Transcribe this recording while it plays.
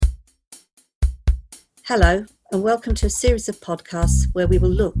Hello, and welcome to a series of podcasts where we will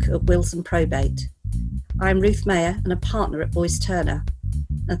look at wills and probate. I'm Ruth Mayer and a partner at Boyce Turner.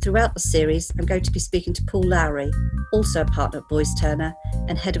 And throughout the series, I'm going to be speaking to Paul Lowry, also a partner at Boyce Turner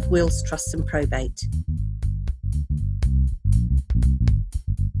and head of wills, trusts and probate.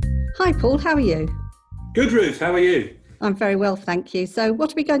 Hi Paul, how are you? Good, Ruth, how are you? I'm very well, thank you. So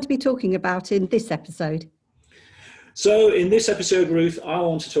what are we going to be talking about in this episode? So in this episode, Ruth, I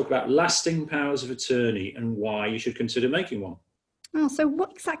want to talk about lasting powers of attorney and why you should consider making one. So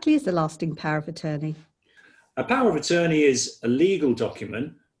what exactly is a lasting power of attorney? A power of attorney is a legal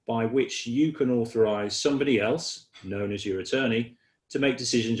document by which you can authorise somebody else, known as your attorney, to make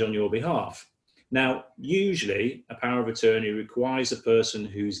decisions on your behalf. Now, usually a power of attorney requires a person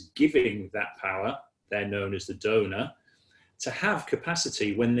who's giving that power, they're known as the donor, to have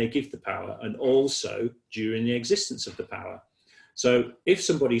capacity when they give the power and also during the existence of the power. So if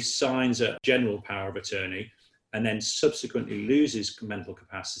somebody signs a general power of attorney and then subsequently loses mental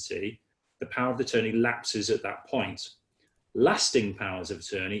capacity, the power of attorney lapses at that point. Lasting powers of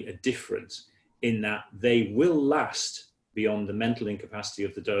attorney are different in that they will last beyond the mental incapacity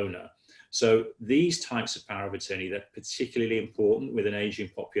of the donor. So these types of power of attorney, they're particularly important with an aging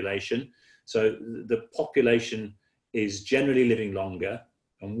population. So the population is generally living longer,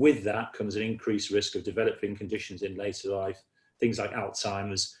 and with that comes an increased risk of developing conditions in later life, things like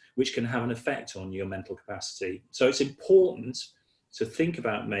Alzheimer's, which can have an effect on your mental capacity. So it's important to think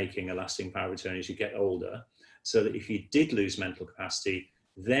about making a lasting power of attorney as you get older, so that if you did lose mental capacity,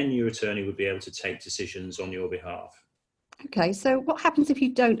 then your attorney would be able to take decisions on your behalf. Okay, so what happens if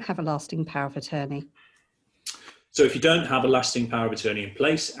you don't have a lasting power of attorney? So if you don't have a lasting power of attorney in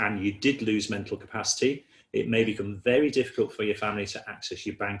place and you did lose mental capacity, it may become very difficult for your family to access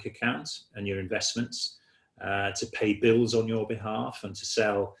your bank accounts and your investments, to pay bills on your behalf and to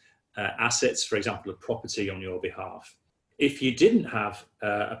sell assets, for example, a property on your behalf. If you didn't have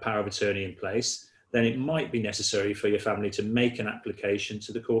a power of attorney in place, then it might be necessary for your family to make an application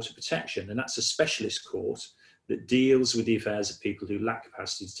to the Court of Protection. And that's a specialist court that deals with the affairs of people who lack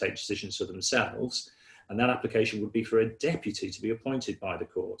capacity to take decisions for themselves. And that application would be for a deputy to be appointed by the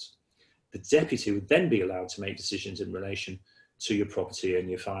court. The deputy would then be allowed to make decisions in relation to your property and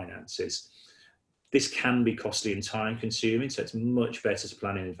your finances. This can be costly and time consuming, so it's much better to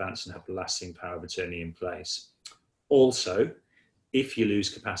plan in advance and have a lasting power of attorney in place. Also, if you lose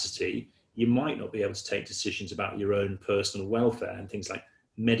capacity, you might not be able to take decisions about your own personal welfare and things like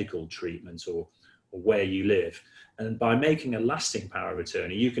medical treatment or where you live. And by making a lasting power of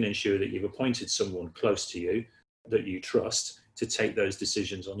attorney, you can ensure that you've appointed someone close to you that you trust to take those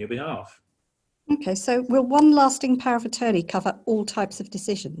decisions on your behalf. Okay, so will one lasting power of attorney cover all types of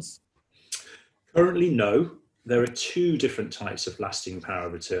decisions? Currently, no. There are two different types of lasting power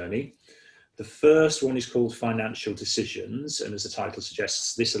of attorney. The first one is called financial decisions, and as the title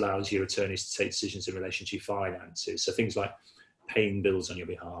suggests, this allows your attorneys to take decisions in relation to your finances. So things like paying bills on your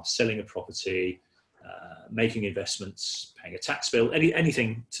behalf, selling a property, making investments, paying a tax bill,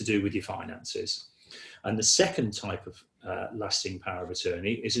 anything to do with your finances. And the second type of lasting power of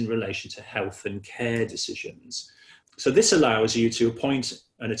attorney is in relation to health and care decisions. So this allows you to appoint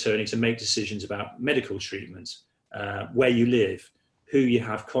an attorney to make decisions about medical treatment, where you live, who you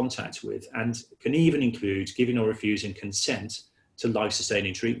have contact with, and can even include giving or refusing consent to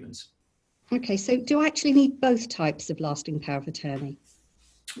life-sustaining treatment. Okay, so do I actually need both types of lasting power of attorney?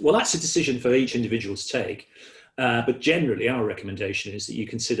 Well, that's a decision for each individual to take, but generally our recommendation is that you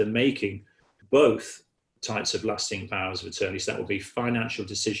consider making both types of lasting powers of attorney. So that will be financial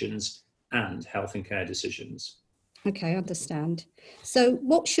decisions and health and care decisions. Okay, I understand. So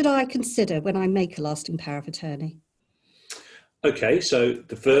what should I consider when I make a lasting power of attorney? Okay, so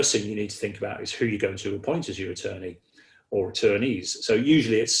the first thing you need to think about is who you're going to appoint as your attorney or attorneys. So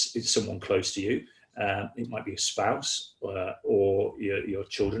usually it's someone close to you. It might be a spouse or your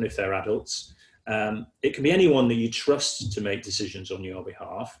children if they're adults. It can be anyone that you trust to make decisions on your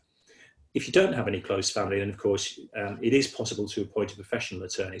behalf. If you don't have any close family, then of course it is possible to appoint a professional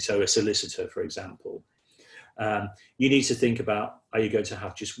attorney, so a solicitor, for example. You need to think about, are you going to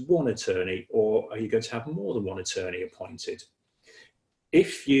have just one attorney or are you going to have more than one attorney appointed?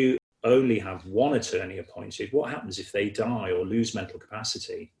 If you only have one attorney appointed, what happens if they die or lose mental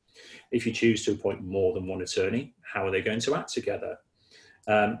capacity? If you choose to appoint more than one attorney, how are they going to act together?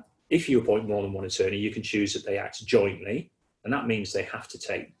 If you appoint more than one attorney, you can choose that they act jointly, and that means they have to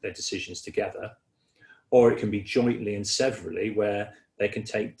take their decisions together, or it can be jointly and severally, where they can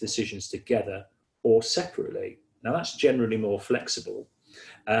take decisions together or separately. Now that's generally more flexible.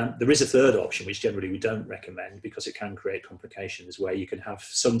 There is a third option, which generally we don't recommend because it can create complications, where you can have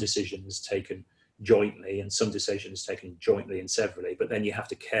some decisions taken jointly, and some decisions taken jointly and severally, but then you have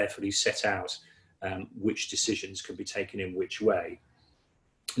to carefully set out which decisions can be taken in which way.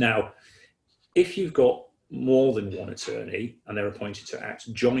 Now, if you've got more than one attorney and they're appointed to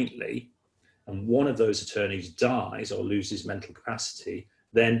act jointly, and one of those attorneys dies or loses mental capacity,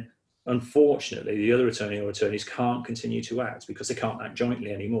 then unfortunately the other attorney or attorneys can't continue to act because they can't act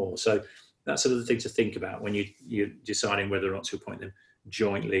jointly anymore. So that's another thing to think about when you're deciding whether or not to appoint them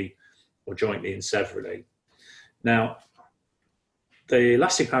jointly or jointly and severally. Now, the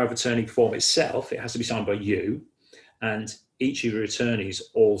lasting power of attorney form itself, it has to be signed by you, and each of your attorneys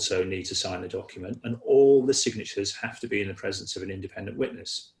also need to sign the document, and all the signatures have to be in the presence of an independent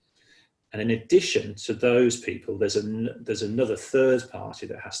witness. And in addition to those people, there's another third party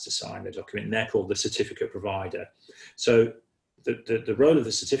that has to sign the document, and they're called the certificate provider. So the role of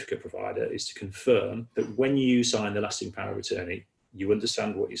the certificate provider is to confirm that when you sign the lasting power of attorney, you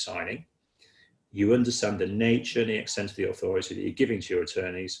understand what you're signing, you understand the nature and the extent of the authority that you're giving to your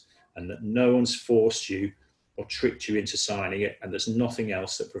attorneys, and that no one's forced you or tricked you into signing it, and there's nothing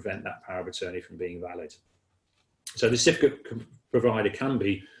else that prevent that power of attorney from being valid. So the certificate provider can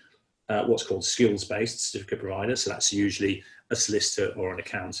be what's called skills-based certificate provider. So that's usually a solicitor or an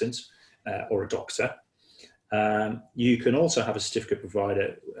accountant or a doctor. You can also have a certificate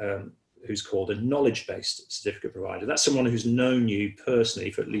provider who's called a knowledge-based certificate provider. That's someone who's known you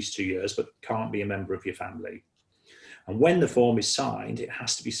personally for at least 2 years, but can't be a member of your family. And when the form is signed, it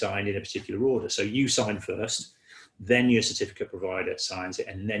has to be signed in a particular order. So you sign first, then your certificate provider signs it,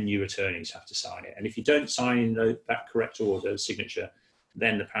 and then your attorneys have to sign it. And if you don't sign in that correct order of signature,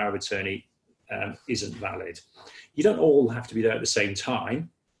 then the power of attorney isn't valid. You don't all have to be there at the same time.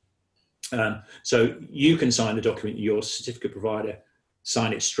 So you can sign the document, your certificate provider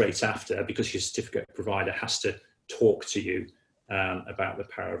sign it straight after, because your certificate provider has to talk to you about the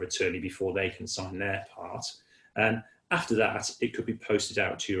power of attorney before they can sign their part. And after that, it could be posted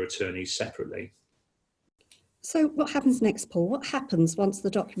out to your attorneys separately. So what happens next, Paul? What happens once the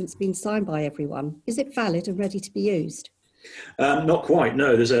document's been signed by everyone? Is it valid and ready to be used? Not quite,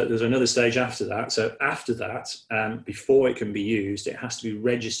 no. There's another stage after that. So after that, before it can be used, it has to be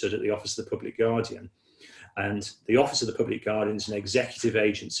registered at the Office of the Public Guardian. And the Office of the Public Guardian is an executive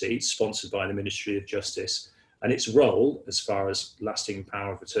agency sponsored by the Ministry of Justice. And its role, as far as lasting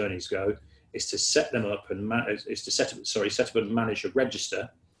power of attorneys go, is to set them up and set up and manage a register.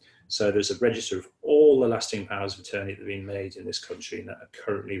 So there's a register of all the lasting powers of attorney that have been made in this country and that are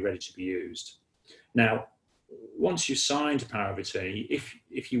currently ready to be used. Now, once you've signed a power of attorney,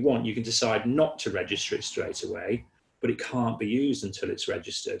 if you want, you can decide not to register it straight away, but it can't be used until it's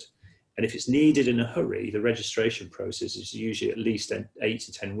registered. And if it's needed in a hurry, the registration process is usually at least 8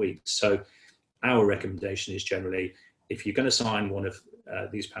 to 10 weeks. So our recommendation is generally, if you're going to sign one of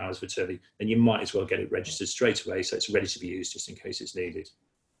these powers of attorney, then you might as well get it registered straight away so it's ready to be used just in case it's needed.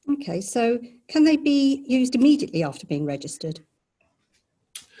 Okay, so can they be used immediately after being registered?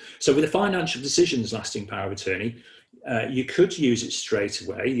 So with a financial decisions lasting power of attorney, you could use it straight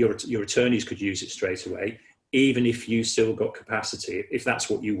away. Your attorneys could use it straight away, even if you still got capacity, if that's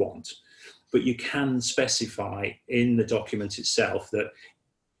what you want. But you can specify in the document itself that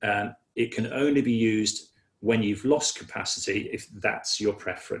it can only be used when you've lost capacity, if that's your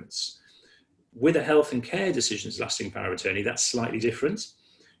preference. With a health and care decisions lasting power of attorney, that's slightly different.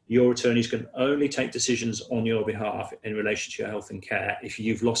 Your attorneys can only take decisions on your behalf in relation to your health and care if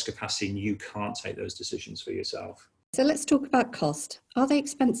you've lost capacity and you can't take those decisions for yourself. So let's talk about cost. Are they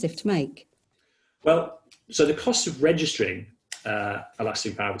expensive to make? Well, so the cost of registering a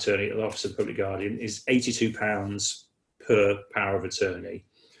lasting power of attorney at the Office of the Public Guardian is £82 per power of attorney.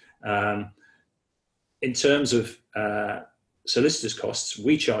 In terms of solicitors' costs,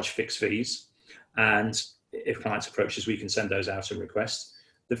 we charge fixed fees, and if clients approach us, we can send those out and request.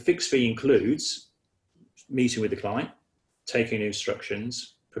 The fixed fee includes meeting with the client, taking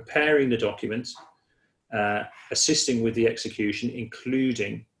instructions, preparing the document, assisting with the execution,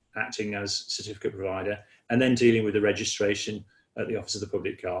 including acting as certificate provider, and then dealing with the registration at the Office of the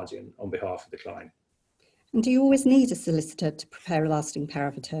Public Guardian on behalf of the client. And do you always need a solicitor to prepare a lasting power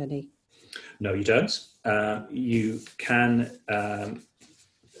of attorney? No, you don't. You can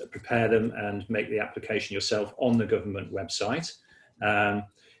prepare them and make the application yourself on the government website.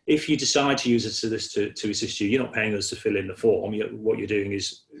 If you decide to use a solicitor to assist you, you're not paying us to fill in the form. What you're doing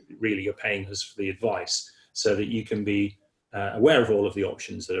is really you're paying us for the advice so that you can be aware of all of the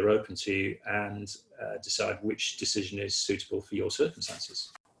options that are open to you and decide which decision is suitable for your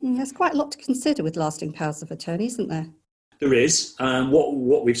circumstances. There's quite a lot to consider with lasting powers of attorney, isn't there? There is.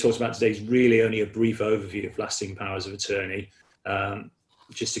 What we've talked about today is really only a brief overview of lasting powers of attorney.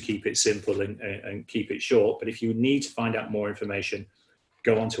 just to keep it simple and keep it short. But if you need to find out more information,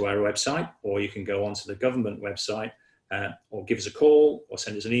 go onto our website, or you can go onto the government website, or give us a call or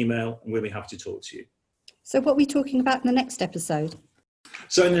send us an email, and we'll be happy to talk to you. So what are we talking about in the next episode?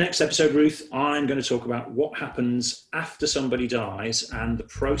 So in the next episode, Ruth, I'm going to talk about what happens after somebody dies and the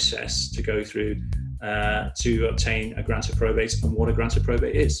process to go through to obtain a grant of probate and what a grant of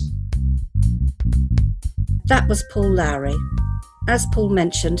probate is. That was Paul Lowry. As Paul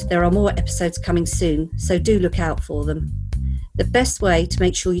mentioned, there are more episodes coming soon, so do look out for them. The best way to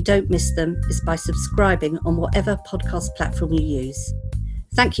make sure you don't miss them is by subscribing on whatever podcast platform you use.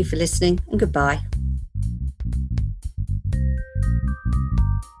 Thank you for listening, and goodbye.